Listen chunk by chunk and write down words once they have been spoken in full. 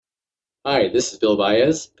Hi, this is Bill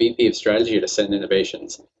Baez, VP of Strategy at Ascend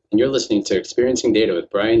Innovations, and you're listening to Experiencing Data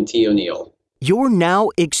with Brian T. O'Neill. You're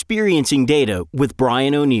now experiencing data with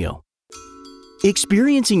Brian O'Neill.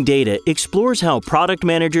 Experiencing Data explores how product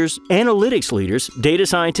managers, analytics leaders, data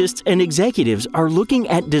scientists, and executives are looking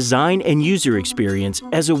at design and user experience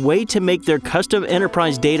as a way to make their custom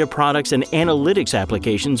enterprise data products and analytics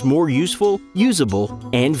applications more useful,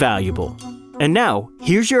 usable, and valuable. And now,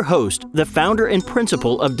 here's your host, the founder and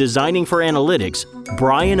principal of Designing for Analytics,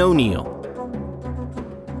 Brian O'Neill.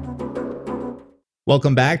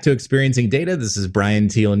 Welcome back to Experiencing Data. This is Brian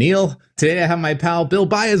T. O'Neill. Today I have my pal Bill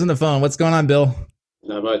Baez on the phone. What's going on, Bill?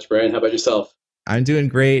 Not much, Brian. How about yourself? I'm doing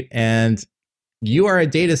great. And you are a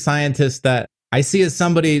data scientist that I see as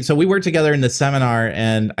somebody. So we worked together in the seminar,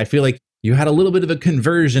 and I feel like you had a little bit of a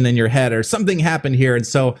conversion in your head or something happened here. And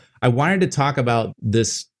so I wanted to talk about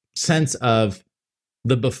this sense of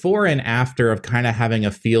the before and after of kind of having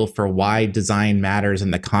a feel for why design matters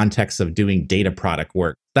in the context of doing data product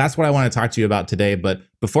work. That's what I want to talk to you about today. But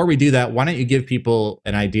before we do that, why don't you give people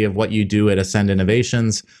an idea of what you do at Ascend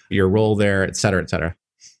Innovations, your role there, et cetera, et cetera.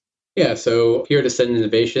 Yeah, so here at Ascend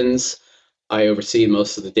Innovations, I oversee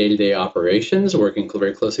most of the day-to-day operations, working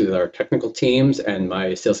very closely with our technical teams and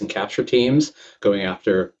my sales and capture teams, going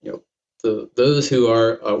after those who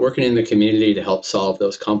are working in the community to help solve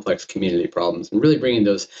those complex community problems and really bringing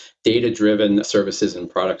those data-driven services and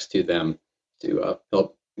products to them to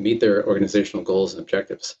help meet their organizational goals and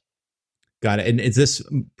objectives. Got it. And is this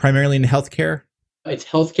primarily in healthcare? It's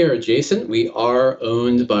healthcare adjacent. We are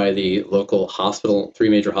owned by the local hospital, three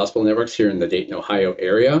major hospital networks here in the Dayton, Ohio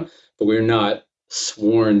area, but we're not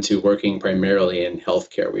sworn to working primarily in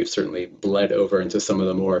healthcare. We've certainly bled over into some of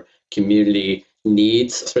the more community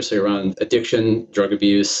needs, especially around addiction, drug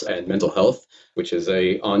abuse, and mental health, which is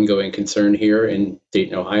a ongoing concern here in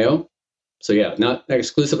Dayton, Ohio. So yeah, not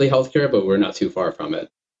exclusively healthcare, but we're not too far from it.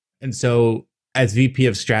 And so as VP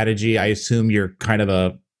of strategy, I assume you're kind of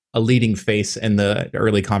a leading face in the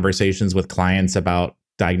early conversations with clients about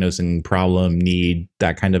diagnosing problem, need,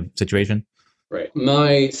 that kind of situation? Right.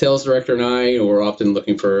 My sales director and I are often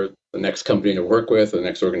looking for the next company to work with, the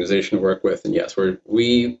next organization to work with. And yes,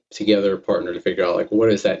 we together partner to figure out what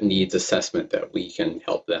is that needs assessment that we can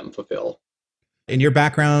help them fulfill. In your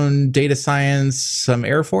background, data science, some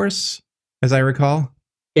Air Force, as I recall?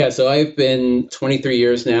 Yeah, so I've been 23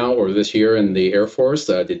 years now, or this year, in the Air Force.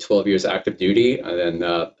 I did 12 years active duty, and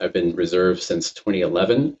then I've been reserve since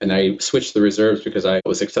 2011. And I switched the reserves because I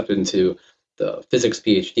was accepted into the physics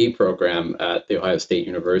PhD program at The Ohio State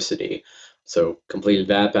University. So completed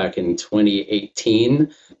that back in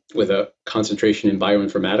 2018 with a concentration in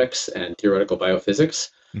bioinformatics and theoretical biophysics.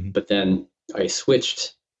 Mm-hmm. But then I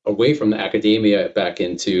switched away from the academia back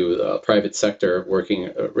into the private sector, working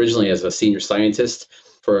originally as a senior scientist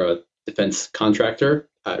for a defense contractor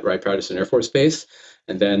at Wright-Patterson Air Force Base.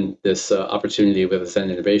 And then this opportunity with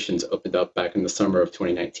Ascend Innovations opened up back in the summer of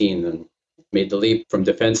 2019 and made the leap from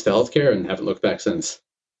defense to healthcare and haven't looked back since.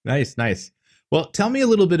 Nice, nice. Well, tell me a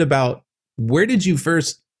little bit about where did you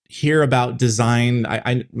first hear about design?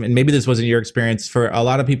 And maybe this wasn't your experience. For a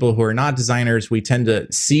lot of people who are not designers, we tend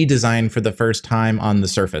to see design for the first time on the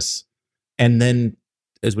surface. And then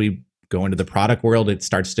as we go into the product world, it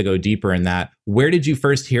starts to go deeper in that. Where did you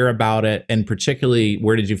first hear about it? And particularly,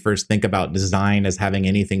 where did you first think about design as having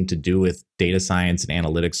anything to do with data science and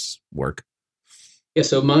analytics work? Yeah,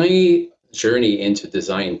 so my journey into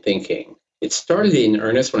design thinking, it started in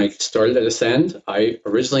earnest when I started at Ascend. I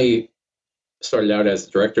originally started out as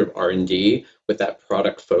director of R&D with that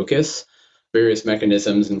product focus, various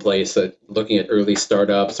mechanisms in place, looking at early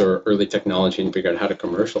startups or early technology and figuring out how to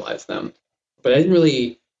commercialize them. But I didn't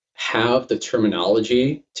really have the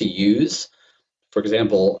terminology to use. For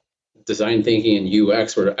example, design thinking and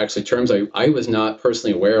UX were actually terms I was not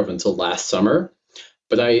personally aware of until last summer.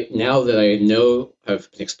 But now that I know,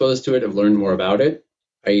 I've been exposed to it, I've learned more about it,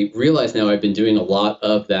 I realize now I've been doing a lot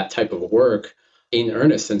of that type of work in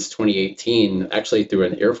earnest since 2018, actually through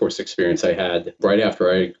an Air Force experience I had right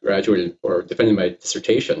after I graduated or defended my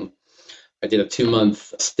dissertation. I did a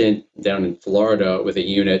 2-month stint down in Florida with a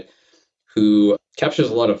unit who captures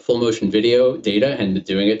a lot of full motion video data and been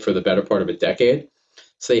doing it for the better part of a decade.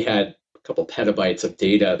 So they had a couple petabytes of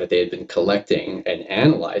data that they had been collecting and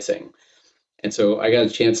analyzing. And so I got a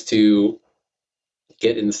chance to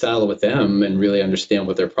get in the saddle with them and really understand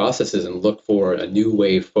what their process is and look for a new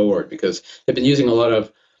way forward, because they've been using a lot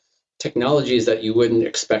of technologies that you wouldn't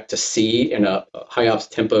expect to see in a high ops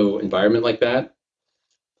tempo environment like that.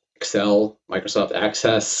 Excel, Microsoft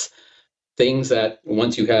Access, things that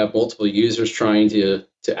once you have multiple users trying to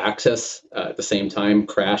access at the same time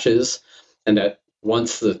crashes, and that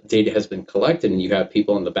once the data has been collected and you have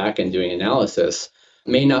people on the back end doing analysis,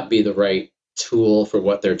 may not be the right tool for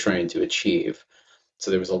what they're trying to achieve.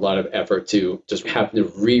 So there was a lot of effort to just have to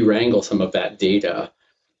re-wrangle some of that data.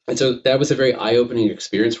 And so that was a very eye-opening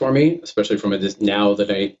experience for me, especially from now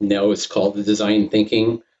that I know it's called the design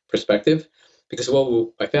thinking perspective. Because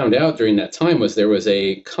what I found out during that time was there was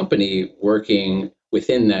a company working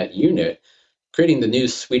within that unit, creating the new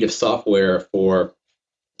suite of software for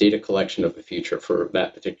data collection of the future for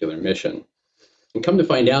that particular mission. And come to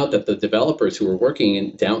find out that the developers who were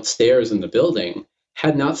working downstairs in the building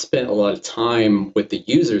had not spent a lot of time with the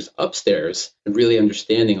users upstairs and really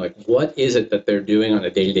understanding like what is it that they're doing on a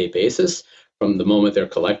day-to-day basis from the moment they're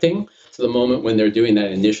collecting to the moment when they're doing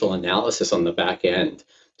that initial analysis on the back end.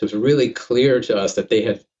 So it was really clear to us that they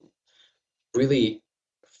had really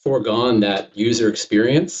foregone that user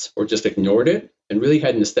experience or just ignored it and really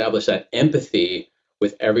hadn't established that empathy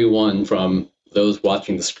with everyone from those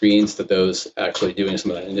watching the screens to those actually doing some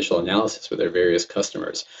of that initial analysis with their various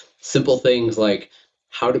customers. Simple things like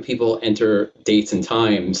how do people enter dates and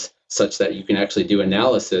times such that you can actually do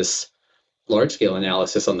analysis, large-scale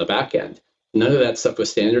analysis on the back end. None of that stuff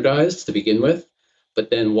was standardized to begin with, but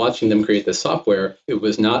then watching them create the software, it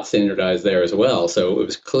was not standardized there as well. So it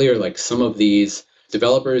was clear like some of these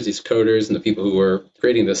developers, these coders, and the people who were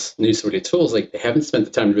creating this new suite of tools, like they haven't spent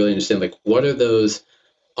the time to really understand like what are those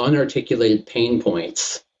unarticulated pain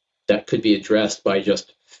points that could be addressed by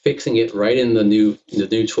just fixing it right in the new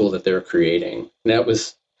tool that they're creating. And that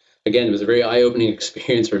was, again, it was a very eye-opening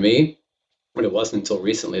experience for me, but it wasn't until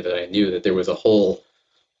recently that I knew that there was a whole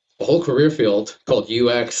career field called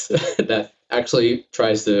UX that actually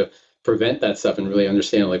tries to prevent that stuff and really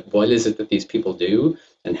understand like what is it that these people do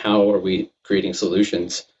and how are we creating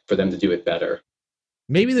solutions for them to do it better.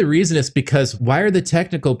 Maybe the reason is because why are the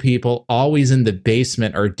technical people always in the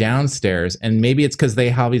basement or downstairs? And maybe it's because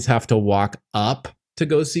they always have to walk up to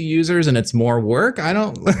go see users and it's more work. I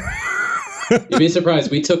don't. You'd be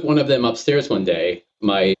surprised. We took one of them upstairs one day.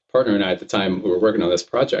 My partner and I at the time who were working on this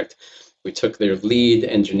project, we took their lead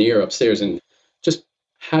engineer upstairs and just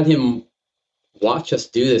had him watch us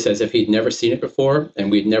do this as if he'd never seen it before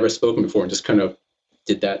and we'd never spoken before and just kind of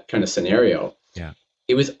did that kind of scenario. Yeah.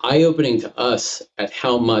 It was eye-opening to us at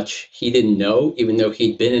how much he didn't know, even though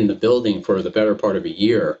he'd been in the building for the better part of a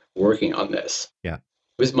year working on this. Yeah. It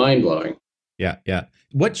was mind-blowing. Yeah. Yeah.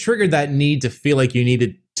 What triggered that need to feel like you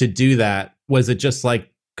needed to do that? Was it just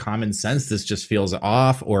like common sense? This just feels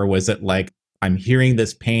off? Or was it like, I'm hearing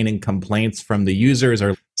this pain and complaints from the users,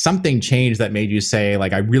 or something changed that made you say,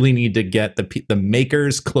 like, I really need to get the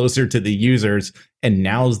makers closer to the users and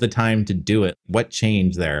now's the time to do it? What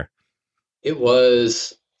changed there? It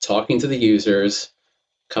was talking to the users,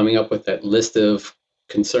 coming up with that list of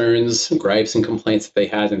concerns, gripes, and complaints that they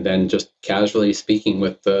had, and then just casually speaking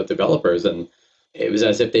with the developers. And it was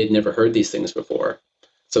as if they'd never heard these things before.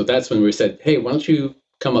 So that's when we said, hey, why don't you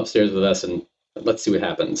come upstairs with us and let's see what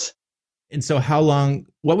happens. And so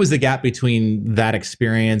what was the gap between that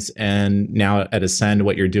experience and now at Ascend,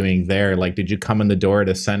 what you're doing there? Like, did you come in the door at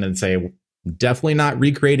Ascend and say, definitely not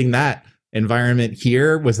recreating that environment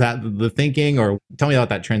here? Was that the thinking? Or tell me about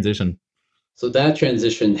that transition. So that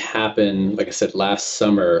transition happened, like I said, last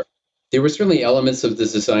summer. There were certainly elements of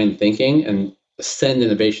this design thinking, and Ascend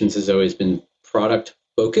Innovations has always been product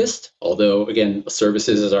focused, although again,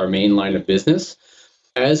 services is our main line of business.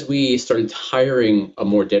 As we started hiring a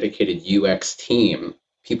more dedicated UX team,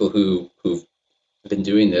 people who've been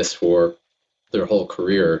doing this for their whole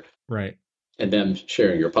career, right, and them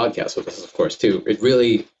sharing your podcast with us, of course, too, it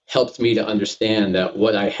really helped me to understand that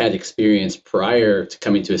what I had experienced prior to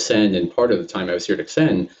coming to Ascend, and part of the time I was here at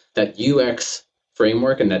Ascend, that UX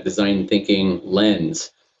framework and that design thinking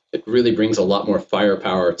lens, it really brings a lot more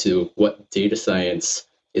firepower to what data science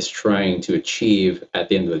is trying to achieve at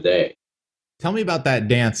the end of the day. Tell me about that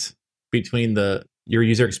dance between your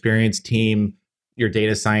user experience team, your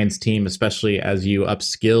data science team, especially as you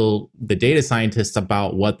upskill the data scientists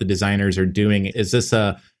about what the designers are doing. Is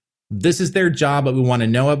this is their job, but we want to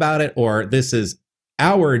know about it, or this is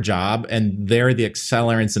our job and they're the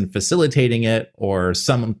accelerants in facilitating it, or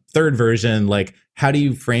some third version? Like, how do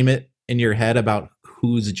you frame it in your head about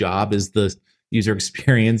whose job is the user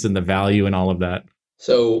experience and the value and all of that?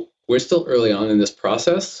 So we're still early on in this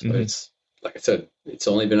process. Mm-hmm. It's, like I said, it's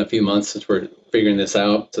only been a few months since we're figuring this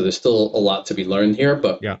out. So there's still a lot to be learned here.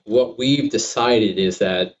 But What we've decided is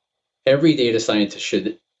that every data scientist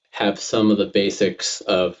should have some of the basics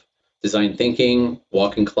of design thinking,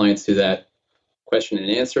 walking clients through that question and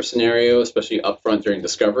answer scenario, especially upfront during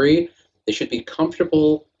discovery. They should be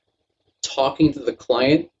comfortable talking to the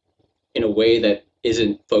client in a way that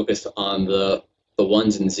isn't focused on the the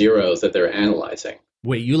ones and zeros that they're analyzing.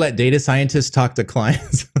 Wait, you let data scientists talk to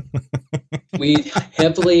clients? We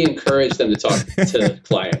heavily encourage them to talk to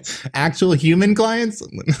clients. Actual human clients?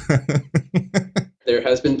 There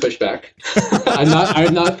has been pushback.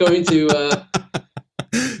 I'm not going to.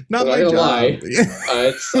 Not my gonna job. Lie.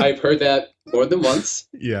 I've heard that more than once.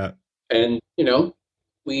 Yeah. And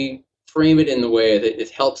we frame it in the way that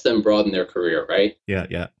it helps them broaden their career, right?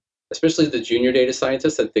 Yeah. Especially the junior data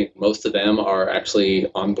scientists. I think most of them are actually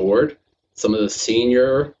on board. Some of the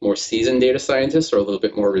senior, more seasoned data scientists are a little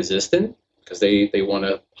bit more resistant because they want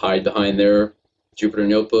to hide behind their Jupyter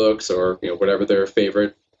notebooks or whatever their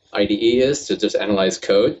favorite IDE is to just analyze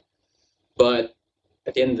code. But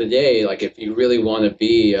at the end of the day, like if you really want to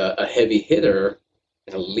be a heavy hitter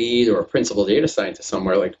and a lead or a principal data scientist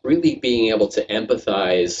somewhere, like really being able to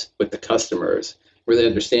empathize with the customers, really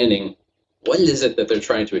understanding what is it that they're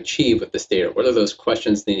trying to achieve with this data? What are those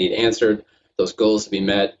questions they need answered, those goals to be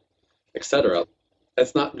met, etc.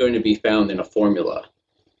 That's not going to be found in a formula.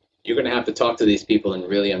 You're going to have to talk to these people and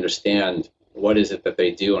really understand what is it that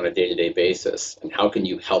they do on a day-to-day basis and how can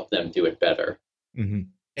you help them do it better. Mm-hmm.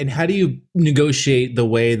 And how do you negotiate the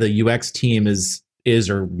way the UX team is,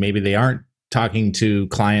 or maybe they aren't talking to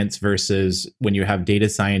clients versus when you have data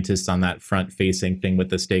scientists on that front-facing thing with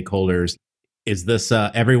the stakeholders? Is this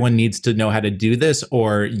everyone needs to know how to do this,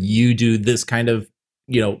 or you do this kind of,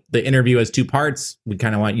 the interview has two parts. We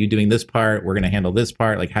kind of want you doing this part. We're going to handle this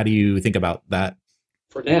part. Like, how do you think about that?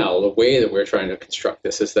 For now, the way that we're trying to construct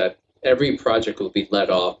this is that every project will be led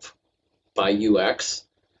off by UX,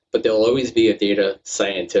 but there'll always be a data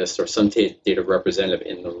scientist or some data representative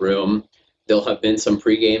in the room. There'll have been some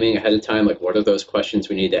pre-gaming ahead of time, like what are those questions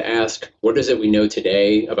we need to ask? What is it we know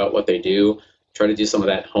today about what they do? Try to do some of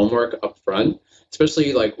that homework up front,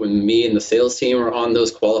 especially like when me and the sales team are on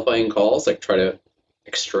those qualifying calls, like try to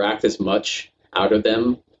extract as much out of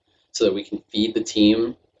them so that we can feed the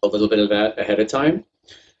team a little bit of that ahead of time.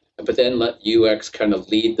 But then let UX kind of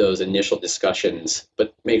lead those initial discussions,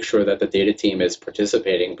 but make sure that the data team is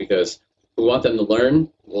participating because we want them to learn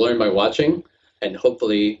by watching. And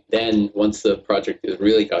hopefully then once the project is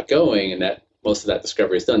really got going and that most of that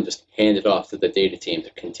discovery is done, just hand it off to the data team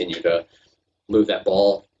to continue to move that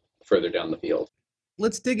ball further down the field.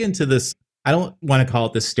 Let's dig into this. I don't want to call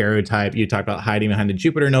it the stereotype. You talk about hiding behind the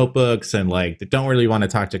Jupyter notebooks and like, don't really want to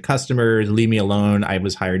talk to customers. Leave me alone. I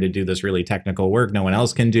was hired to do this really technical work no one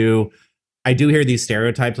else can do. I do hear these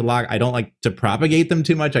stereotypes a lot. I don't like to propagate them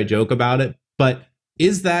too much. I joke about it. But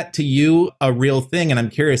is that to you a real thing? And I'm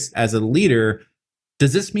curious, as a leader,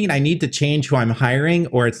 does this mean I need to change who I'm hiring?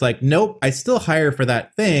 Or it's like, nope, I still hire for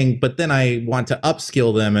that thing, but then I want to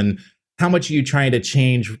upskill them. And how much are you trying to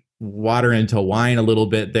change water into wine a little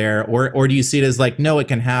bit there? Or do you see it as like, no, it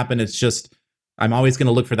can happen. It's just, I'm always going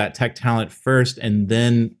to look for that tech talent first and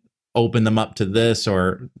then open them up to this,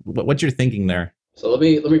 or what's your thinking there? So let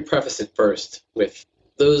me preface it first with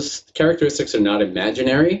those characteristics are not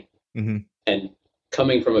imaginary. Mm-hmm. And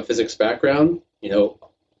coming from a physics background,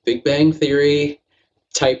 Big Bang Theory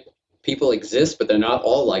type people exist, but they're not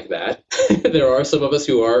all like that. There are some of us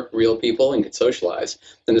who are real people and can socialize.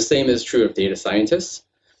 And the same is true of data scientists.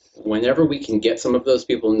 Whenever we can get some of those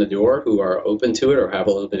people in the door who are open to it or have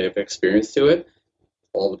a little bit of experience to it,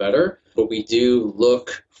 all the better. But we do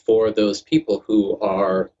look for those people who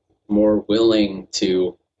are more willing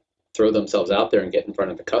to throw themselves out there and get in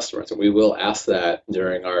front of the customers. And we will ask that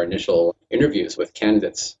during our initial interviews with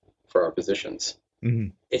candidates for our positions. Mm-hmm.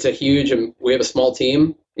 It's a huge, we have a small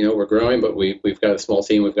team, we're growing, but we've got a small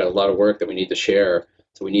team. We've got a lot of work that we need to share.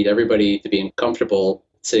 So we need everybody to be comfortable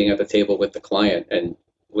sitting at the table with the client and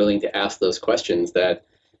willing to ask those questions that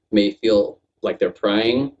may feel like they're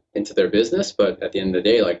prying into their business. But at the end of the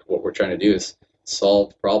day, like what we're trying to do is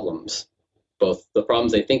solve problems, both the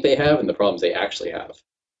problems they think they have and the problems they actually have.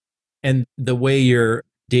 And the way your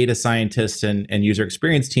data scientists and user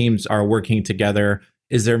experience teams are working together,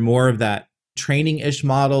 is there more of that training-ish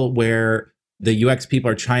model where the UX people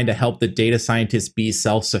are trying to help the data scientists be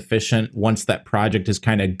self-sufficient once that project is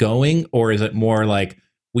kind of going? Or is it more like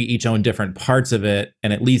we each own different parts of it,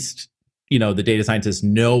 and at least, the data scientists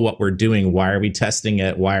know what we're doing? Why are we testing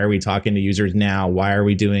it? Why are we talking to users now? Why are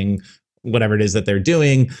we doing whatever it is that they're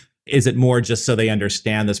doing? Is it more just so they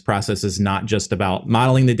understand this process is not just about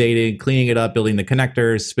modeling the data, cleaning it up, building the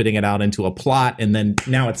connectors, spitting it out into a plot, and then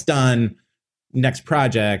now it's done, next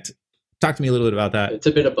project? Talk to me a little bit about that. It's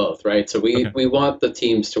a bit of both, right? So we want the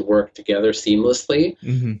teams to work together seamlessly,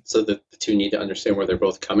 mm-hmm. so that the two need to understand where they're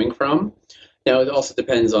both coming from. Now, it also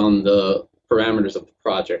depends on the parameters of the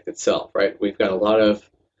project itself, right? We've got a lot of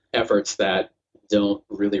efforts that don't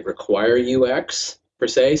really require UX per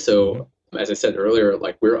se. So As I said earlier,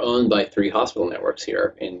 like we're owned by 3 hospital networks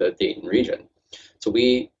here in the Dayton region. So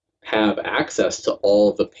we have access to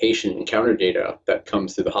all the patient encounter data that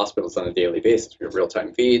comes through the hospitals on a daily basis. We have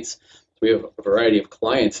real-time feeds. We have a variety of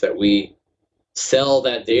clients that we sell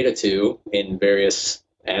that data to in various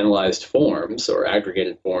analyzed forms or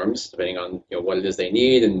aggregated forms, depending on what it is they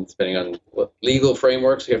need and depending on what legal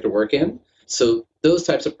frameworks we have to work in. So those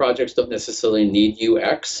types of projects don't necessarily need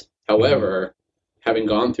UX. However, having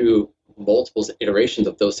gone through multiple iterations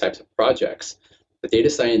of those types of projects, the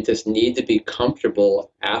data scientists need to be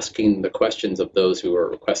comfortable asking the questions of those who are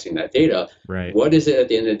requesting that data. Right. What is it at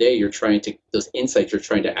the end of the day those insights you're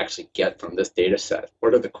trying to actually get from this data set?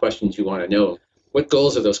 What are the questions you want to know? What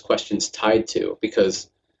goals are those questions tied to?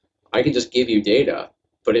 Because I can just give you data,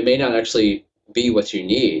 but it may not actually be what you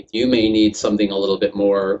need. You may need something a little bit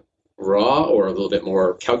more raw or a little bit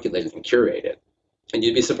more calculated and curated. And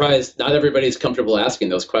you'd be surprised, not everybody's comfortable asking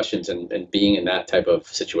those questions and being in that type of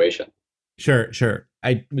situation. Sure.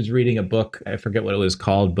 I was reading a book, I forget what it was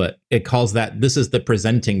called, but it calls this is the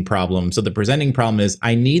presenting problem. So the presenting problem is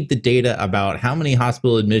I need the data about how many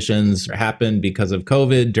hospital admissions happened because of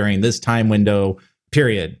COVID during this time window,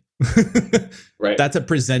 period. Right. That's a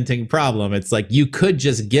presenting problem. It's like you could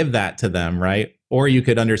just give that to them, right? Or you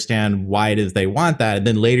could understand why it is they want that. And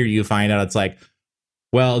then later you find out it's like,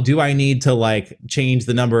 well, do I need to change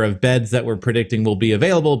the number of beds that we're predicting will be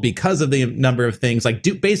available because of the number of things?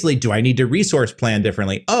 Do I need to resource plan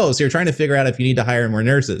differently? Oh, so you're trying to figure out if you need to hire more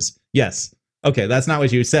nurses. Yes. Okay, that's not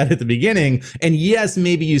what you said at the beginning. And yes,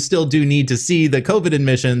 maybe you still do need to see the COVID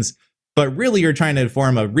admissions, but really you're trying to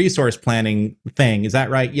form a resource planning thing. Is that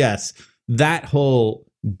right? Yes. That whole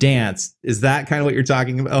dance, is that kind of what you're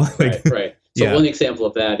talking about? Right. So one example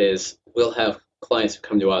of that is we'll have clients who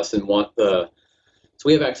come to us and so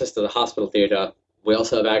we have access to the hospital data. We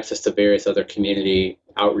also have access to various other community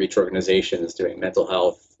outreach organizations doing mental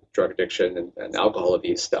health, drug addiction, and alcohol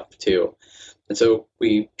abuse stuff too. And so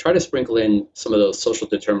we try to sprinkle in some of those social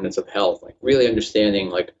determinants of health, like really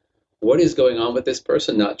understanding what is going on with this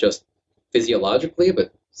person, not just physiologically,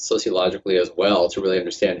 but sociologically as well, to really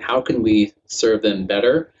understand how can we serve them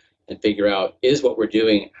better and figure out, is what we're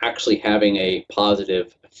doing actually having a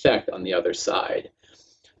positive effect on the other side?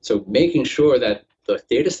 So making sure that the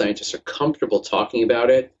data scientists are comfortable talking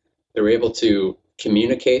about it, they're able to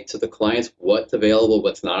communicate to the clients what's available,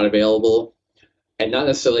 what's not available, and not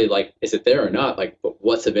necessarily is it there or not, but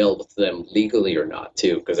what's available to them legally or not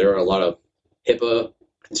too, because there are a lot of HIPAA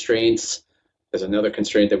constraints. There's another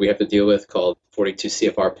constraint that we have to deal with called 42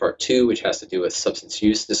 CFR Part 2, which has to do with substance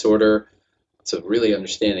use disorder. So really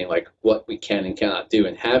understanding what we can and cannot do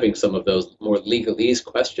and having some of those more legalese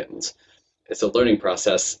questions. It's a learning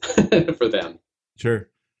process for them. Sure.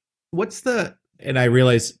 And I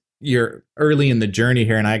realize you're early in the journey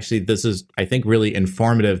here, and this is, I think, really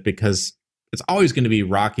informative because it's always going to be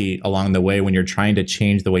rocky along the way when you're trying to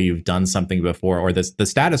change the way you've done something before, or the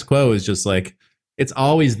status quo is just it's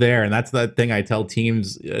always there. And that's the thing I tell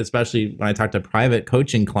teams, especially when I talk to private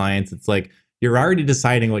coaching clients, it's you're already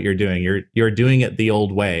deciding what you're doing. You're doing it the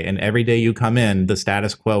old way. And every day you come in, the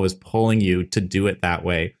status quo is pulling you to do it that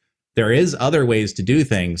way. There is other ways to do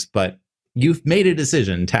things, but you've made a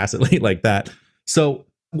decision tacitly like that. So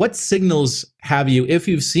what signals have you, if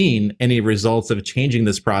you've seen any results of changing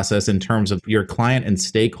this process in terms of your client and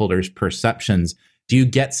stakeholders' perceptions? Do you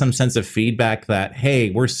get some sense of feedback that,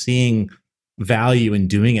 hey, we're seeing value in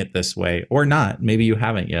doing it this way, or not? Maybe you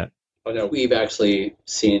haven't yet. Oh, no, we've actually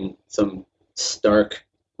seen some stark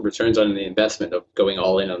returns on the investment of going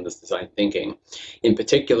all in on this design thinking. In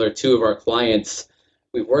particular, 2 of our clients,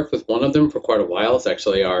 we've worked with one of them for quite a while. It's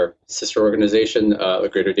actually our sister organization, the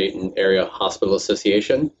Greater Dayton Area Hospital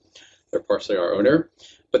Association. They're partially our owner.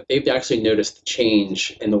 But they've actually noticed the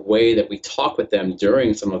change in the way that we talk with them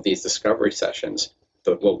during some of these discovery sessions.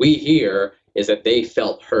 But what we hear is that they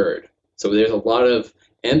felt heard. So there's a lot of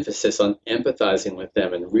emphasis on empathizing with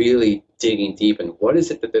them and really digging deep in what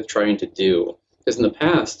is it that they're trying to do. Because in the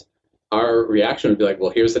past, our reaction would be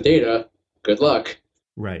well, here's the data, good luck.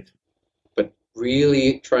 Right. But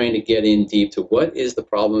really trying to get in deep to what is the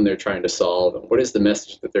problem they're trying to solve and what is the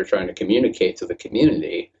message that they're trying to communicate to the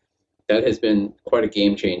community. That has been quite a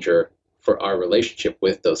game changer for our relationship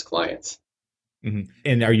with those clients. Mm-hmm.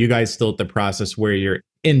 And are you guys still at the process where you're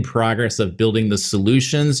in progress of building the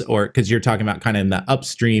solutions, or because you're talking about kind of in the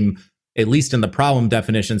upstream, at least in the problem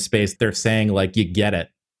definition space, they're saying you get it.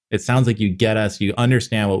 It sounds like you get us, you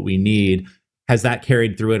understand what we need. Has that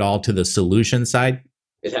carried through it all to the solution side?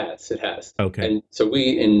 It has. Okay. And so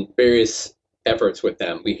we, in various efforts with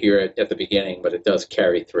them, we hear it at the beginning, but it does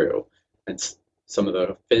carry through. And some of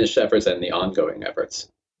the finished efforts and the ongoing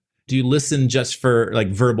efforts. Do you listen just for like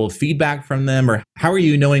verbal feedback from them, or how are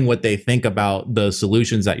you knowing what they think about the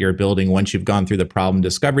solutions that you're building once you've gone through the problem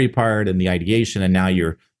discovery part and the ideation, and now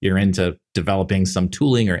you're into developing some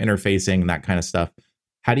tooling or interfacing and that kind of stuff?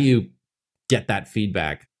 How do you get that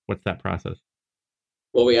feedback? What's that process?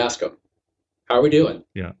 Well, we ask them, how are we doing?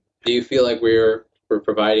 Yeah. Do you feel like we're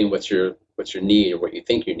providing what your need or what you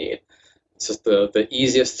think you need? It's just the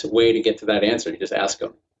easiest way to get to that answer. You just ask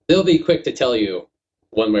them. They'll be quick to tell you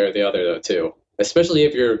one way or the other, though, too, especially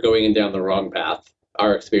if you're going down the wrong path.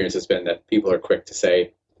 Our experience has been that people are quick to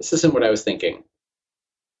say, this isn't what I was thinking.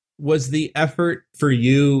 Was the effort for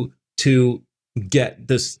you to get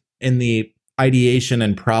this in the ideation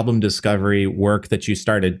and problem discovery work that you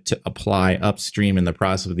started to apply upstream in the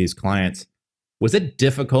process of these clients, was it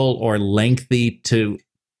difficult or lengthy to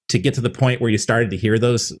get to the point where you started to hear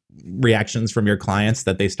those reactions from your clients,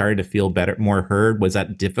 that they started to feel better, more heard? Was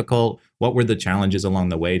that difficult? What were the challenges along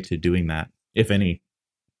the way to doing that, if any?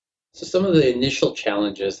 So some of the initial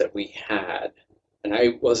challenges that we had, and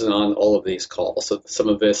I wasn't on all of these calls, so some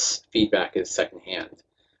of this feedback is secondhand,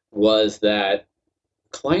 was that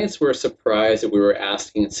clients were surprised that we were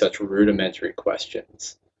asking such rudimentary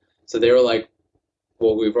questions. So they were like,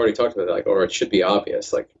 well, we've already talked about that, like, or it should be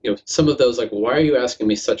obvious. Like, some of those, like, why are you asking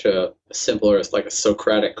me such a simple or like a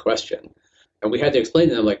Socratic question? And we had to explain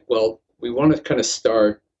to them, like, well, we want to kind of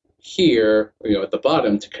start here, at the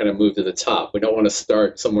bottom to kind of move to the top. We don't want to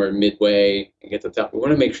start somewhere midway and get to the top. We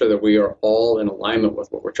want to make sure that we are all in alignment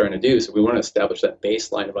with what we're trying to do. So we want to establish that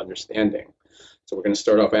baseline of understanding. So we're going to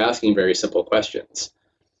start off asking very simple questions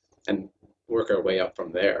and work our way up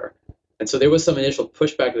from there. And so there was some initial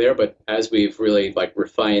pushback there, but as we've really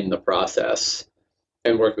refined the process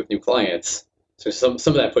and worked with new clients, so some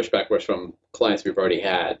of that pushback was from clients we've already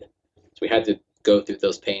had. So we had to go through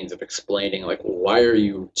those pains of explaining, like, why are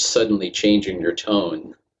you suddenly changing your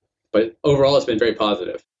tone? But overall, it's been very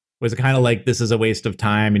positive. Was it kind of like, this is a waste of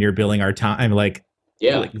time and you're billing our time, like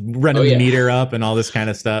running the meter up and all this kind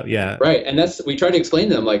of stuff? Yeah. Right. And we try to explain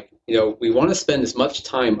to them, we want to spend as much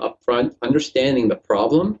time up front understanding the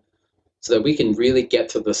problem so that we can really get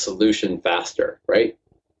to the solution faster, right?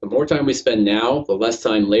 The more time we spend now, the less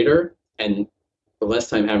time later, and the less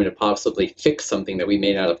time having to possibly fix something that we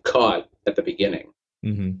may not have caught at the beginning.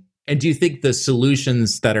 Mm-hmm. And do you think the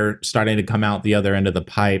solutions that are starting to come out the other end of the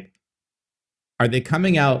pipe, are they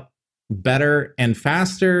coming out better and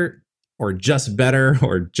faster, or just better,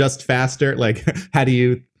 or just faster? Like, how do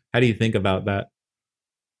you think about that?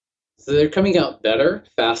 So they're coming out better.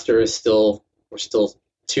 Faster is we're still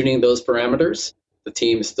tuning those parameters. The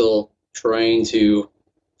team is still trying to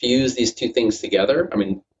fuse these two things together. I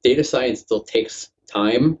mean, data science still takes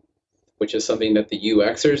time, which is something that the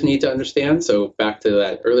UXers need to understand. So back to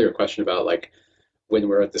that earlier question about when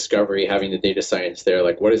we're at discovery, having the data science there,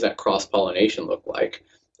 what does that cross-pollination look like?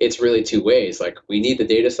 It's really two ways. We need the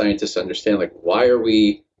data scientists to understand, why are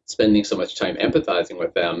we spending so much time empathizing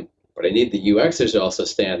with them? But I need the UXers to also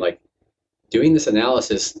stand, doing this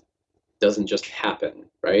analysis doesn't just happen,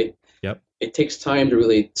 right? Yep. It takes time to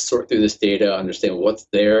really sort through this data, understand what's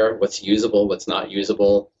there, what's usable, what's not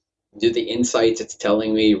usable. Do the insights it's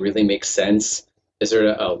telling me really make sense? Is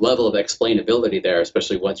there a level of explainability there,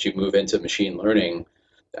 especially once you move into machine learning?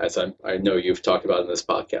 As I know you've talked about in this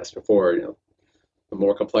podcast before, the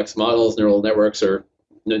more complex models, neural networks are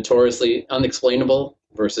notoriously unexplainable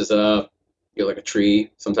versus like a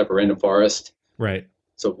tree, some type of random forest. Right.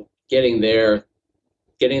 So getting there,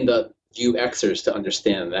 getting the UXers to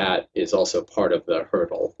understand that is also part of the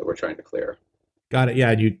hurdle that we're trying to clear. Got it.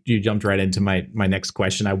 Yeah, you jumped right into my next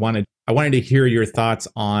question. I wanted to hear your thoughts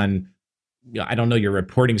on, I don't know, your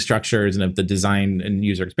reporting structures and if the design and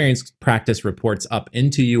user experience practice reports up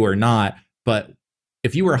into you or not, but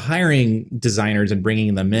if you were hiring designers and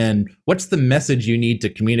bringing them in, what's the message you need to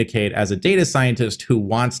communicate as a data scientist who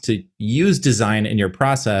wants to use design in your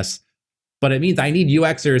process? But it means I need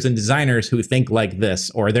UXers and designers who think like this,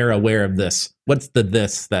 or they're aware of this. What's the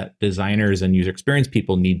this that designers and user experience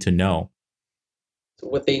people need to know? So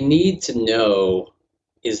what they need to know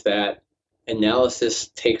is that analysis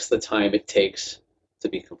takes the time it takes to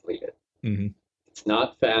be completed. Mm-hmm. It's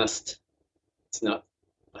not fast. It's not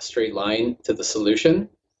a straight line to the solution.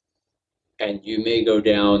 And you may go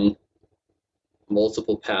down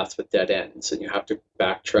multiple paths with dead ends, and you have to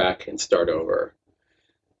backtrack and start over.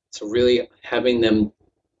 So really having them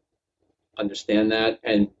understand that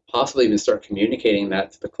and possibly even start communicating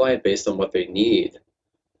that to the client based on what they need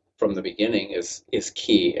from the beginning is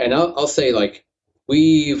key. And I'll say,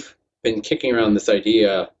 we've been kicking around this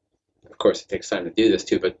idea. Of course, it takes time to do this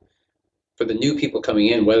too, but for the new people coming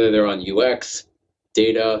in, whether they're on UX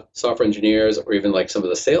data software engineers, or even like some of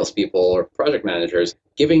the salespeople or project managers,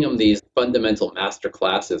 giving them these fundamental master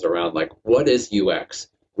classes around like what is UX,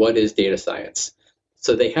 what is data science.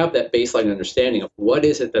 So they have that baseline understanding of what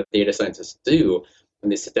is it that data scientists do when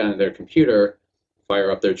they sit down at their computer, fire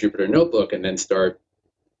up their Jupyter notebook, and then start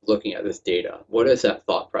looking at this data. What does that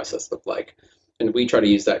thought process look like? And we try to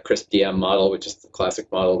use that CRISP-DM model, which is the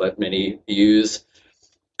classic model that many use,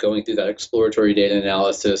 going through that exploratory data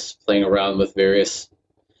analysis, playing around with various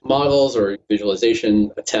models or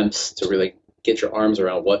visualization attempts to really get your arms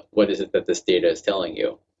around what is it that this data is telling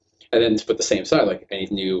you. And then to put the same side, like any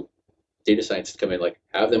new data scientists come in, like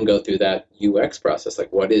have them go through that UX process.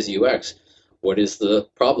 Like what is UX? What is the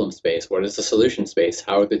problem space? What is the solution space?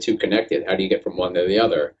 How are the two connected? How do you get from one to the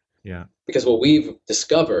other? Yeah. Because what we've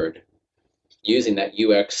discovered using that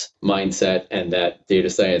UX mindset and that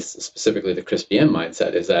data science, specifically the CRISP-DM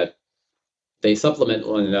mindset, is that they supplement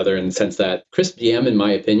one another in the sense that CRISP-DM, in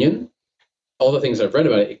my opinion, all the things I've read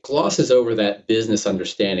about it, it glosses over that business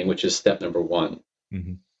understanding, which is step number one.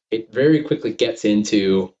 Mm-hmm. It very quickly gets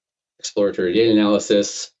into exploratory data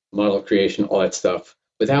analysis, model creation, all that stuff,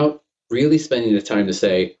 without really spending the time to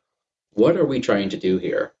say, what are we trying to do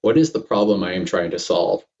here? What is the problem I am trying to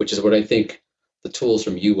solve? Which is what I think the tools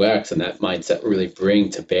from UX and that mindset really bring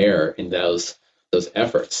to bear in those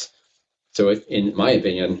efforts. So in my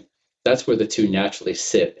opinion, that's where the two naturally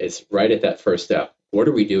sit, is right at that first step. What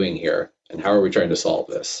are we doing here? And how are we trying to solve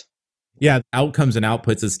this? Yeah, outcomes and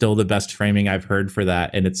outputs is still the best framing I've heard for that.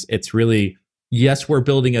 And it's really, yes, we're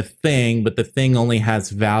building a thing, but the thing only has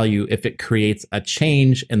value if it creates a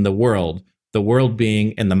change in the world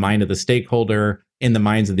being in the mind of the stakeholder, in the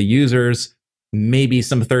minds of the users, maybe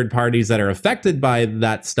some third parties that are affected by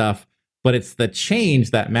that stuff, but it's the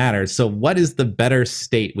change that matters. So what is the better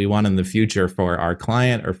state we want in the future for our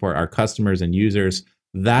client or for our customers and users?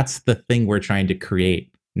 That's the thing we're trying to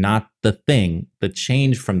create, not the thing. The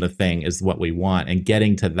change from the thing is what we want. And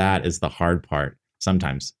getting to that is the hard part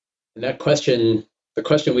sometimes. And that question, the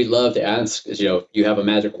question we love to ask is, you have a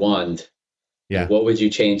magic wand. Yeah. What would you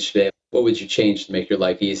change today? What would you change to make your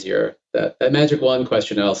life easier? That magic wand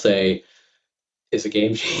question, I'll say, is a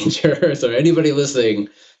game changer. So anybody listening,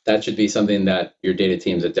 that should be something that your data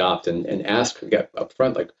teams adopt and ask up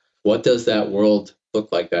front, like, what does that world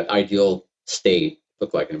look like, that ideal state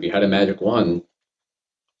look like? And if you had a magic wand,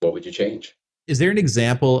 what would you change? Is there an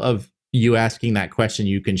example of you asking that question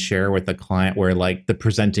you can share with a client where like the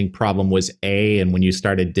presenting problem was A, and when you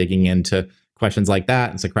started digging into questions like that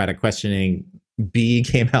and Socratic questioning, B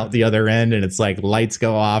came out the other end and it's like lights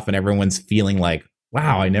go off and everyone's feeling like,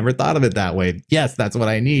 wow, I never thought of it that way. Yes, that's what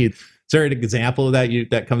I need. Is there an example of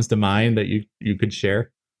that comes to mind that you could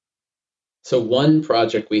share? So one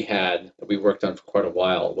project we had that we worked on for quite a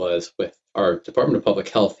while was with our Department of Public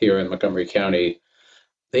Health here in Montgomery County.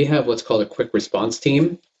 They have what's called a quick response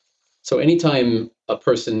team. So anytime a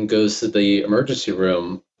person goes to the emergency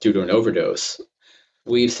room due to an overdose,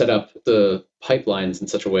 we've set up the pipelines in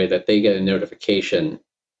such a way that they get a notification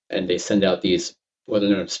and they send out these, what are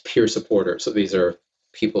known as peer supporters. So these are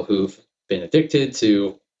people who've been addicted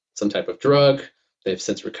to some type of drug, they've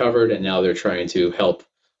since recovered, and now they're trying to help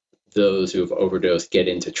those who've overdosed get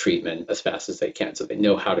into treatment as fast as they can. So they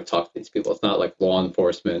know how to talk to these people. It's not like law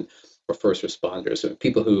enforcement or first responders, so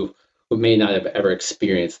people who may not have ever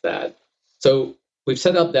experienced that. So we've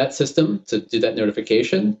set up that system to do that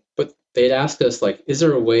notification, but they'd ask us, like, is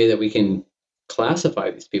there a way that we can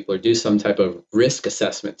classify these people or do some type of risk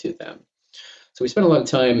assessment to them? So we spent a lot of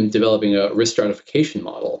time developing a risk stratification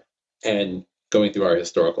model and going through our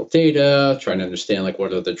historical data, trying to understand, like,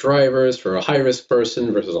 what are the drivers for a high-risk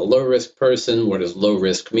person versus a low-risk person? What does low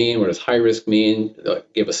risk mean? What does high risk mean?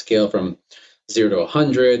 Give a scale from 0 to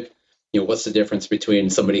 100. What's the difference between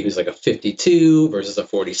somebody who's like a 52 versus a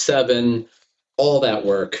 47? All that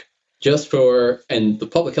work and the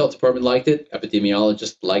public health department liked it.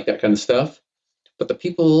 Epidemiologists like that kind of stuff. But the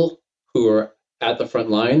people who are at the front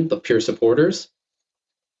line, the peer supporters,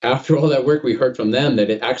 after all that work, we heard from them that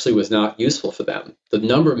it actually was not useful for them. The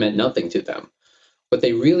number meant nothing to them. What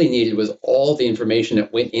they really needed was all the information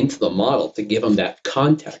that went into the model to give them that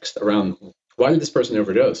context around, why did this person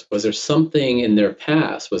overdose? Was there something in their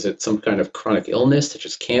past? Was it some kind of chronic illness, such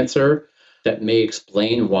as cancer, that may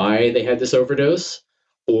explain why they had this overdose?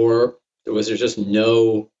 Or was there just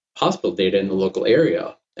no hospital data in the local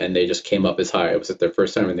area and they just came up as high? Was it their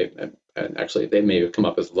first time and actually they may have come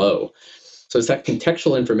up as low? So it's that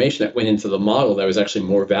contextual information that went into the model that was actually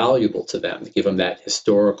more valuable to them, to give them that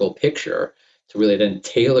historical picture to really then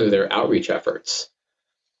tailor their outreach efforts.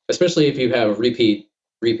 Especially if you have repeat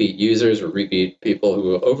users or repeat people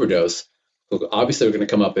who overdose, who obviously are going to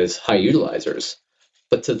come up as high utilizers.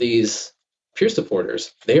 But to these peer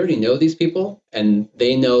supporters, they already know these people, and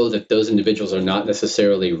they know that those individuals are not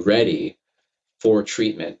necessarily ready for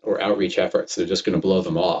treatment or outreach efforts. They're just going to blow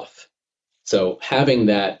them off. So having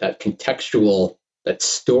that contextual, that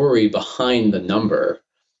story behind the number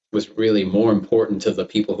was really more important to the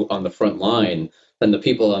people who on the front line than the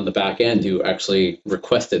people on the back end who actually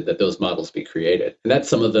requested that those models be created. And that's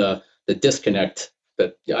some of the disconnect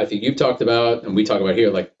that I think you've talked about and we talk about here,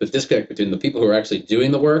 like the disconnect between the people who are actually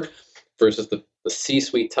doing the work versus the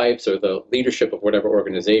C-suite types or the leadership of whatever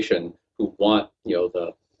organization who want,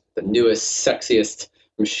 the newest, sexiest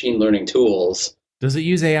machine learning tools. Does it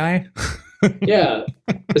use AI? Yeah.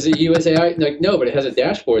 Does it use AI? Like, no, but it has a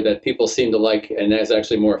dashboard that people seem to like and is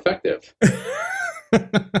actually more effective.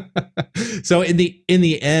 So in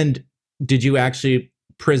the end, did you actually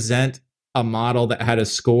present a model that had a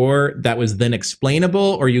score that was then explainable,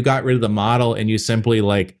 or you got rid of the model and you simply,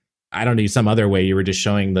 like, I don't know, some other way you were just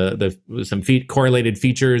showing some correlated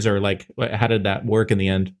features, or like, how did that work in the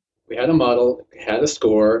end? We had a model, had a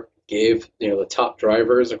score, gave the top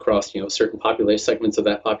drivers across certain population segments of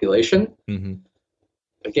that population. Mm-hmm.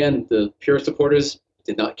 Again, the peer supporters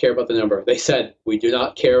did not care about the number. They said, we do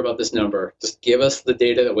not care about this number. Just give us the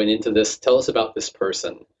data that went into this. Tell us about this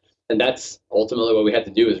person. And that's ultimately what we had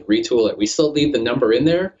to do, is retool it. We still leave the number in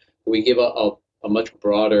there, but we give a much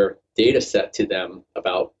broader data set to them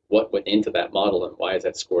about what went into that model and why is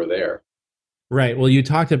that score there. Right. Well, you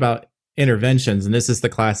talked about interventions, and this is the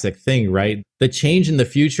classic thing, right? The change in the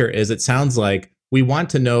future is, it sounds like, we want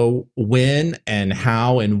to know when and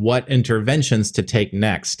how and what interventions to take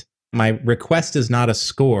next. My request is not a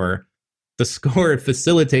score. The score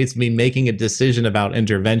facilitates me making a decision about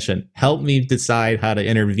intervention. Help me decide how to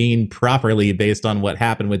intervene properly based on what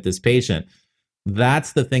happened with this patient.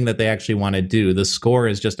 That's the thing that they actually want to do. The score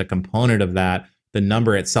is just a component of that. The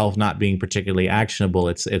number itself not being particularly actionable.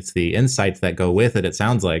 It's the insights that go with it, it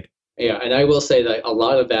sounds like. Yeah, and I will say that a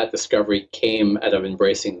lot of that discovery came out of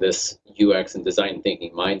embracing this UX and design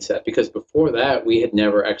thinking mindset, because before that, we had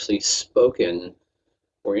never actually spoken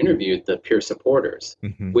or interviewed the peer supporters.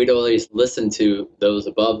 Mm-hmm. We'd always listened to those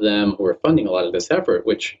above them who were funding a lot of this effort,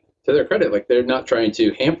 which, to their credit, like, they're not trying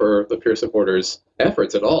to hamper the peer supporters'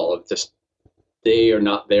 efforts at all. It's just they are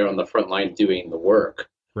not there on the front line doing the work.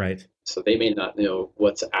 Right. So they may not know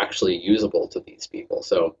what's actually usable to these people.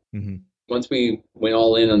 So once we went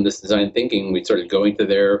all in on this design thinking, we started going to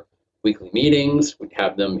their weekly meetings. We'd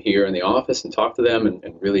have them here in the office and talk to them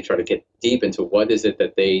and really try to get deep into what is it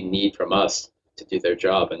that they need from us to do their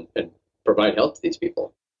job and provide help to these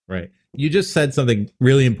people. Right. You just said something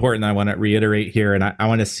really important I want to reiterate here, and I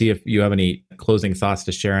want to see if you have any closing thoughts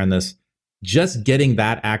to share on this. Just getting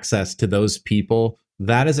that access to those people,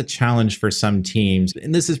 that is a challenge for some teams.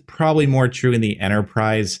 And this is probably more true in the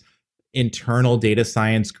enterprise internal data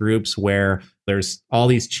science groups, where there's all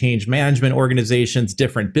these change management organizations,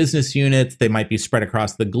 different business units. They might be spread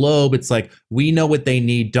across the globe. It's like, we know what they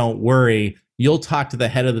need. Don't worry. You'll talk to the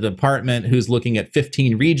head of the department who's looking at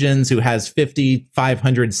 15 regions, who has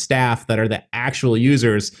 5,500 staff that are the actual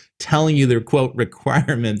users, telling you their quote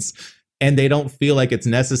requirements. And they don't feel like it's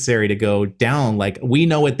necessary to go down. Like, we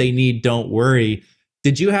know what they need. Don't worry.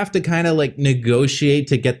 Did you have to kind of like negotiate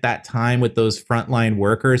to get that time with those frontline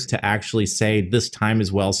workers to actually say this time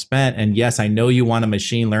is well spent? And yes, I know you want a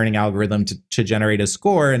machine learning algorithm to generate a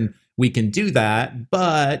score, and we can do that,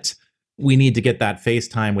 but we need to get that face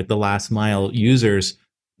time with the last mile users.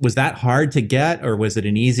 Was that hard to get, or was it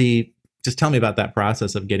an easy? Just tell me about that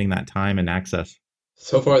process of getting that time and access.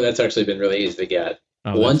 So far, that's actually been really easy to get.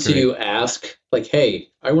 Once you ask, like, hey,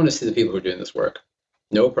 I want to see the people who are doing this work.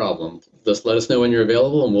 No problem. Just let us know when you're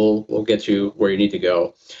available, and we'll get you where you need to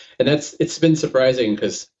go. And it's been surprising,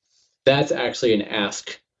 because that's actually an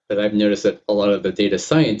ask that I've noticed that a lot of the data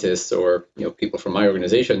scientists or people from my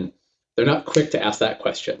organization, they're not quick to ask that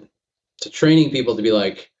question. So training people to be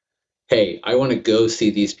like, hey, I want to go see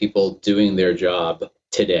these people doing their job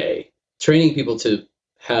today. Training people to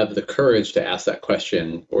have the courage to ask that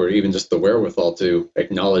question, or even just the wherewithal to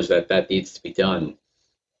acknowledge that that needs to be done,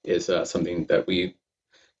 is something that we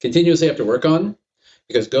continuously have to work on,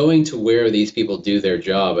 because going to where these people do their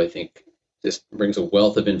job, I think, just brings a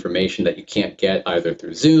wealth of information that you can't get either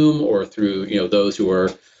through Zoom or through those who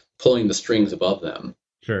are pulling the strings above them.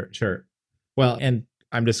 Sure. Well, and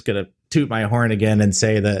I'm just going to toot my horn again and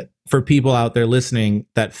say that for people out there listening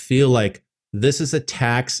that feel like this is a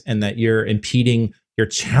tax and that you're impeding, you're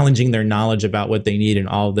challenging their knowledge about what they need in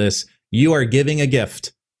all of this, you are giving a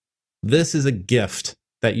gift. This is a gift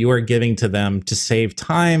that you are giving to them to save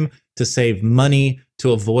time, to save money,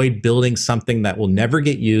 to avoid building something that will never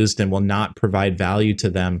get used and will not provide value to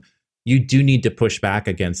them. you do need to push back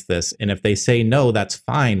against this. And if they say no, that's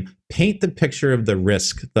fine. Paint the picture of the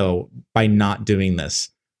risk, though, by not doing this.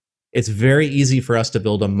 It's very easy for us to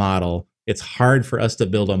build a model. It's hard for us to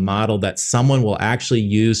build a model that someone will actually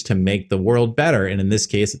use to make the world better. And in this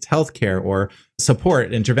case, it's healthcare or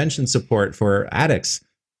support, intervention support for addicts.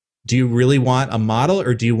 Do you really want a model,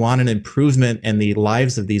 or do you want an improvement in the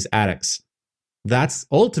lives of these addicts? That's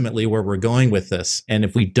ultimately where we're going with this. And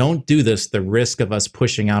if we don't do this, the risk of us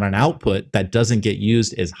pushing out an output that doesn't get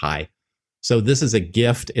used is high. So this is a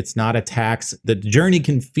gift. It's not a tax. The journey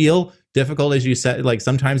can feel difficult, as you said. Like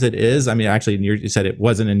sometimes it is. I mean, actually, you said it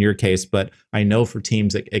wasn't in your case, but I know for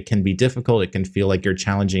teams it can be difficult. It can feel like you're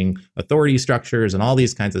challenging authority structures and all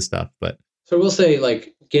these kinds of stuff. But so we'll say,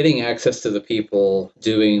 like, getting access to the people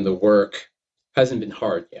doing the work hasn't been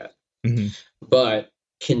hard yet. Mm-hmm. But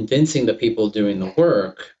convincing the people doing the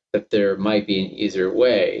work that there might be an easier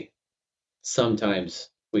way, sometimes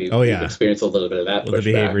we've experienced a little bit of that. Well,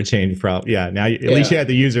 the behavior change problem. Yeah. Now, at least you had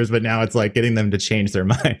the users, but now it's like getting them to change their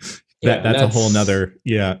mind. That's a whole nother.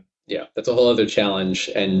 Yeah. Yeah. That's a whole other challenge.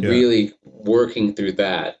 And really working through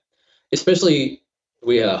that, especially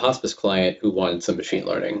we had a hospice client who wanted some machine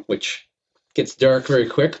learning, which gets dark very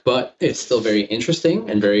quick, but it's still very interesting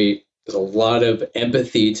and there's a lot of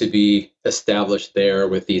empathy to be established there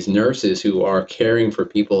with these nurses who are caring for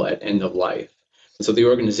people at end of life. And so the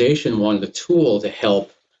organization wanted a tool to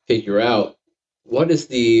help figure out what's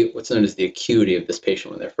known as the acuity of this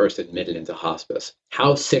patient when they're first admitted into hospice.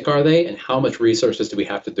 How sick are they, and how much resources do we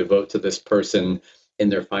have to devote to this person in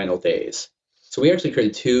their final days? So we actually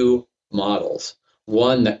created two models.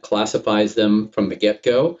 One that classifies them from the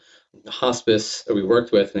get-go. The hospice that we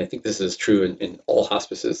worked with, and I think this is true in all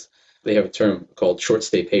hospices, they have a term called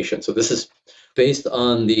short-stay patient. So this is based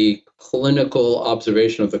on the clinical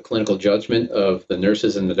observation of the clinical judgment of the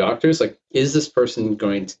nurses and the doctors. Like, is this person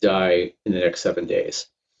going to die in the next 7 days?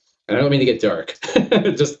 And I don't mean to get dark.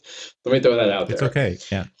 Just let me throw that out there. It's okay.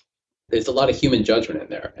 Yeah. There's a lot of human judgment in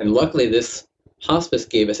there. And luckily, this hospice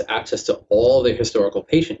gave us access to all the historical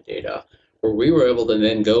patient data, where we were able to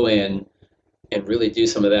then go in and really do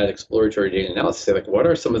some of that exploratory data analysis. Say, like, what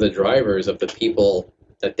are some of the drivers of the people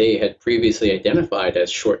that they had previously identified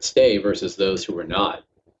as short stay versus those who were not?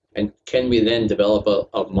 And can we then develop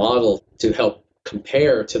a model to help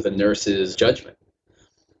compare to the nurse's judgment?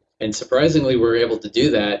 And surprisingly, we were able to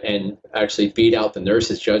do that and actually beat out the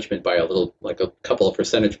nurse's judgment by a couple of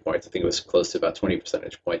percentage points. I think it was close to about 20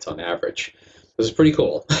 percentage points on average. It was pretty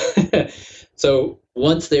cool. So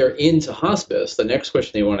once they're into hospice, the next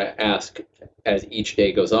question they want to ask as each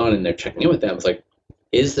day goes on and they're checking in with them is like,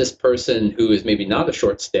 is this person who is maybe not a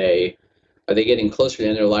short stay, are they getting closer to the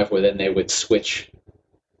end of their life where then they would switch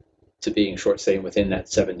to being short stay within that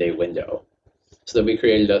 7-day window? So then we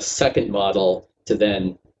created a second model to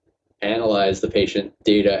then analyze the patient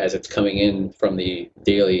data as it's coming in from the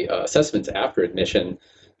daily assessments after admission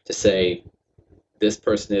to say, this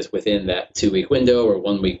person is within that 2-week window or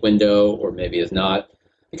 1-week window, or maybe is not.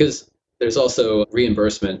 Because there's also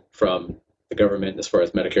reimbursement from the government as far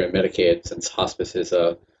as Medicare and Medicaid, since hospice is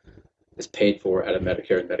paid for out of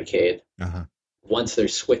Medicare and Medicaid. Uh-huh. Once they're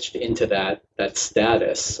switched into that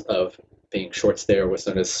status of being short stay or what's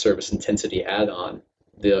known as service intensity add-on,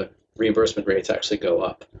 the reimbursement rates actually go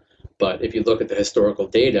up. But if you look at the historical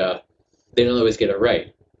data, they don't always get it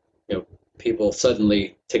right. People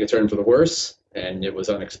suddenly take a turn for the worse, and it was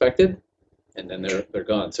unexpected, and then they're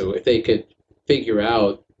gone. So if they could figure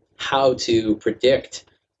out how to predict,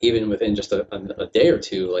 even within just a day or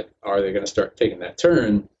two, like, are they going to start taking that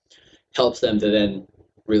turn, helps them to then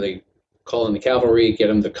really call in the cavalry, get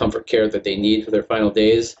them the comfort care that they need for their final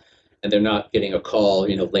days, and they're not getting a call,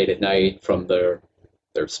 late at night from their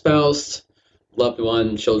spouse, loved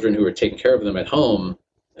one, children who are taking care of them at home,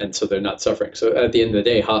 and so they're not suffering. So at the end of the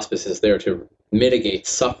day, hospice is there to mitigate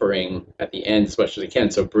suffering at the end as much as it can.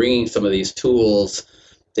 So bringing some of these tools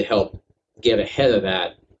to help get ahead of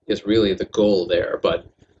that is really the goal there. But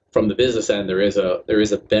from the business end, there is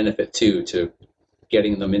a benefit too to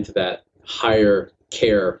getting them into that higher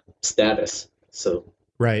care status. So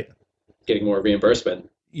right, getting more reimbursement.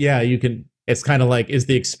 Yeah, you can. It's kind of like, is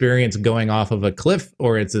the experience going off of a cliff,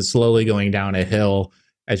 or it's slowly going down a hill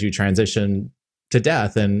as you transition to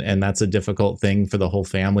death? And that's a difficult thing for the whole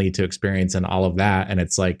family to experience and all of that. And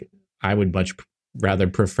it's like, I would much rather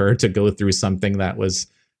prefer to go through something that was,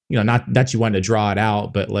 not that you want to draw it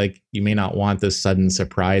out, but like, you may not want this sudden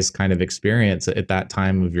surprise kind of experience at that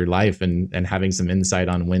time of your life, and having some insight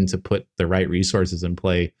on when to put the right resources in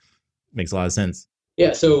play makes a lot of sense.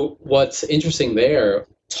 Yeah. So what's interesting there,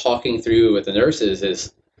 talking through with the nurses,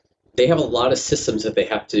 is they have a lot of systems that they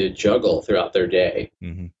have to juggle throughout their day.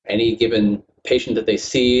 Mm-hmm. Any given patient that they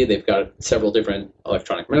see, they've got several different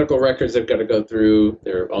electronic medical records they've got to go through,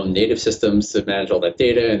 their own native systems to manage all that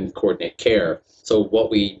data and coordinate care. So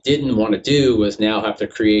what we didn't want to do was now have to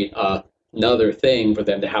create another thing for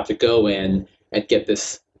them to have to go in and get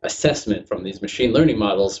this assessment from these machine learning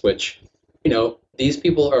models, which, these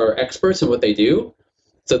people are experts in what they do.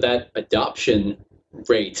 So that adoption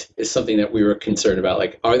rate is something that we were concerned about.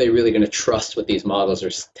 Like, are they really going to trust what these models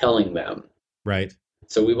are telling them? Right.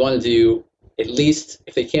 So we want to do, at least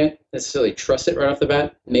if they can't necessarily trust it right off the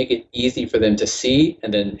bat, make it easy for them to see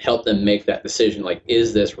and then help them make that decision. Like,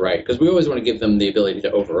 is this right? Because we always want to give them the ability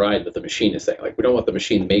to override what the machine is saying. Like, we don't want the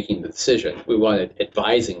machine making the decision. We want it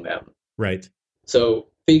advising them. Right. So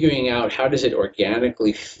figuring out how does it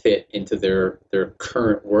organically fit into their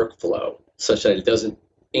current workflow such that it doesn't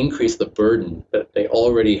increase the burden that they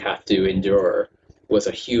already have to endure was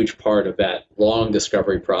a huge part of that long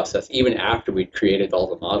discovery process, even after we'd created all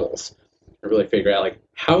the models. To really figure out, like,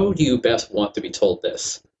 how do you best want to be told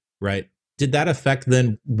this? Right. Did that affect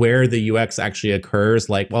then where the UX actually occurs?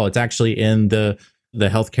 Like, well, it's actually in the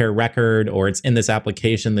healthcare record, or it's in this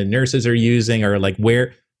application the nurses are using, or like,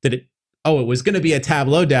 where did it? Oh, it was going to be a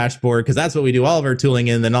Tableau dashboard because that's what we do all of our tooling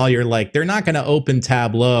in. Then all you're like, they're not going to open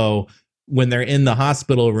Tableau when they're in the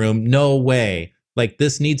hospital room. No way. Like,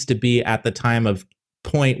 this needs to be at the time of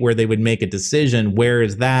point where they would make a decision. Where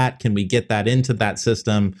is that? Can we get that into that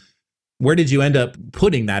system? Where did you end up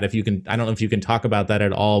putting that? If you can, I don't know if you can talk about that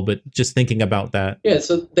at all, but just thinking about that. Yeah,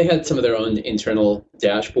 so they had some of their own internal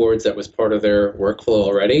dashboards that was part of their workflow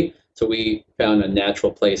already. So we found a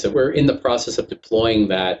natural place. And we're in the process of deploying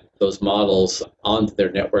those models onto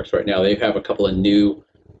their networks right now. They have a couple of new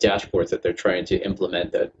dashboards that they're trying to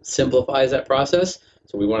implement that simplifies that process.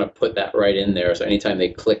 So we want to put that right in there. So anytime they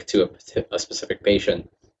click to a specific patient,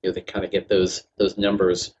 they kind of get those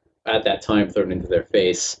numbers at that time thrown into their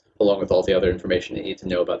face, along with all the other information they need to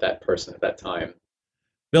know about that person at that time.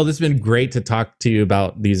 Bill, this has been great to talk to you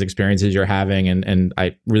about these experiences you're having. And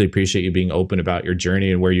I really appreciate you being open about your journey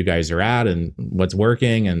and where you guys are at and what's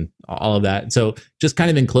working and all of that. So just kind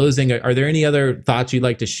of in closing, are there any other thoughts you'd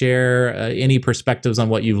like to share? Any perspectives on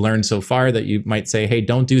what you've learned so far that you might say, hey,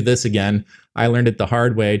 don't do this again. I learned it the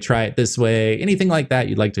hard way. Try it this way. Anything like that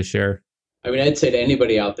you'd like to share? I mean, I'd say to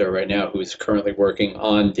anybody out there right now who's currently working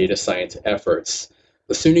on data science efforts,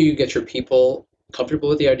 the sooner you get your people comfortable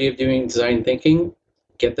with the idea of doing design thinking,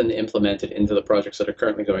 get them implemented into the projects that are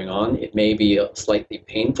currently going on. It may be slightly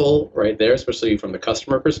painful right there, especially from the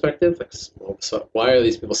customer perspective. Like, so why are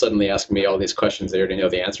these people suddenly asking me all these questions they already know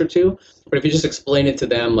the answer to? But if you just explain it to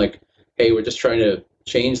them, like, hey, we're just trying to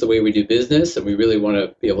change the way we do business, and we really want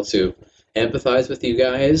to be able to empathize with you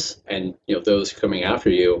guys and those coming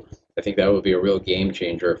after you, I think that would be a real game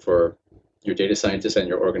changer for your data scientists and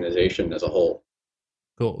your organization as a whole.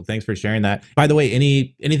 Cool. Thanks for sharing that. By the way,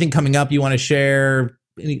 anything coming up you want to share?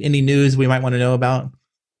 Any news we might want to know about?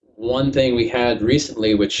 One thing we had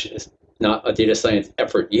recently, which is not a data science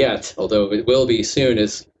effort yet, although it will be soon,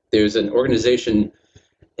 is there's an organization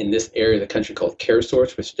in this area of the country called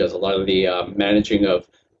CareSource, which does a lot of the managing of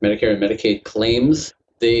Medicare and Medicaid claims.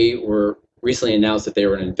 They were recently announced that they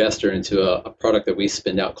were an investor into a product that we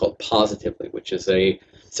spinned out called Positively, which is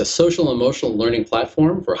it's a social emotional learning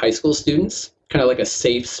platform for high school students, kind of like a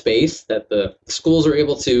safe space that the schools are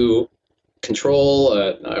able to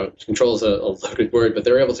control. Control is a loaded word, but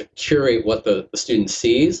they're able to curate what the student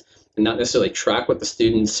sees and not necessarily track how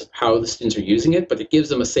the students are using it, but it gives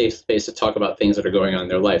them a safe space to talk about things that are going on in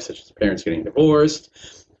their life, such as parents getting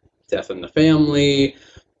divorced, death in the family,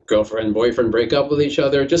 girlfriend and boyfriend break up with each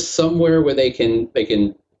other, just somewhere where they can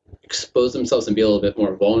expose themselves and be a little bit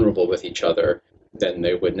more vulnerable with each other than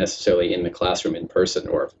they would necessarily in the classroom in person,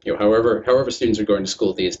 or however students are going to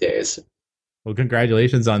school these days. Well,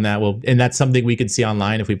 congratulations on that. Well, and that's something we could see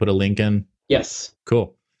online if we put a link in? Yes.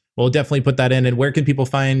 Cool. We'll definitely put that in. And where can people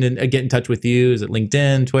find and get in touch with you? Is it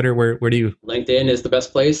LinkedIn, Twitter? Where do you? LinkedIn is the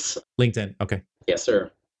best place. LinkedIn. Okay. Yes,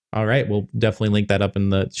 sir. All right. We'll definitely link that up in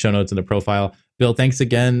the show notes and the profile. Bill, thanks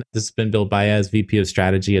again. This has been Bill Baez, VP of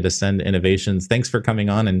Strategy at Ascend Innovations. Thanks for coming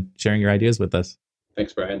on and sharing your ideas with us.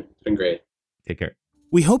 Thanks, Brian. It's been great. Take care.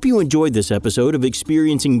 We hope you enjoyed this episode of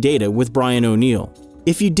Experiencing Data with Brian O'Neill.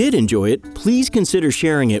 If you did enjoy it, please consider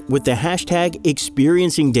sharing it with the hashtag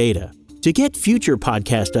 #ExperiencingData. To get future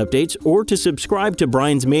podcast updates or to subscribe to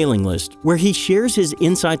Brian's mailing list, where he shares his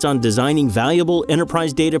insights on designing valuable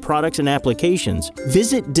enterprise data products and applications,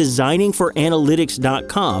 visit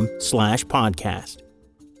designingforanalytics.com/podcast.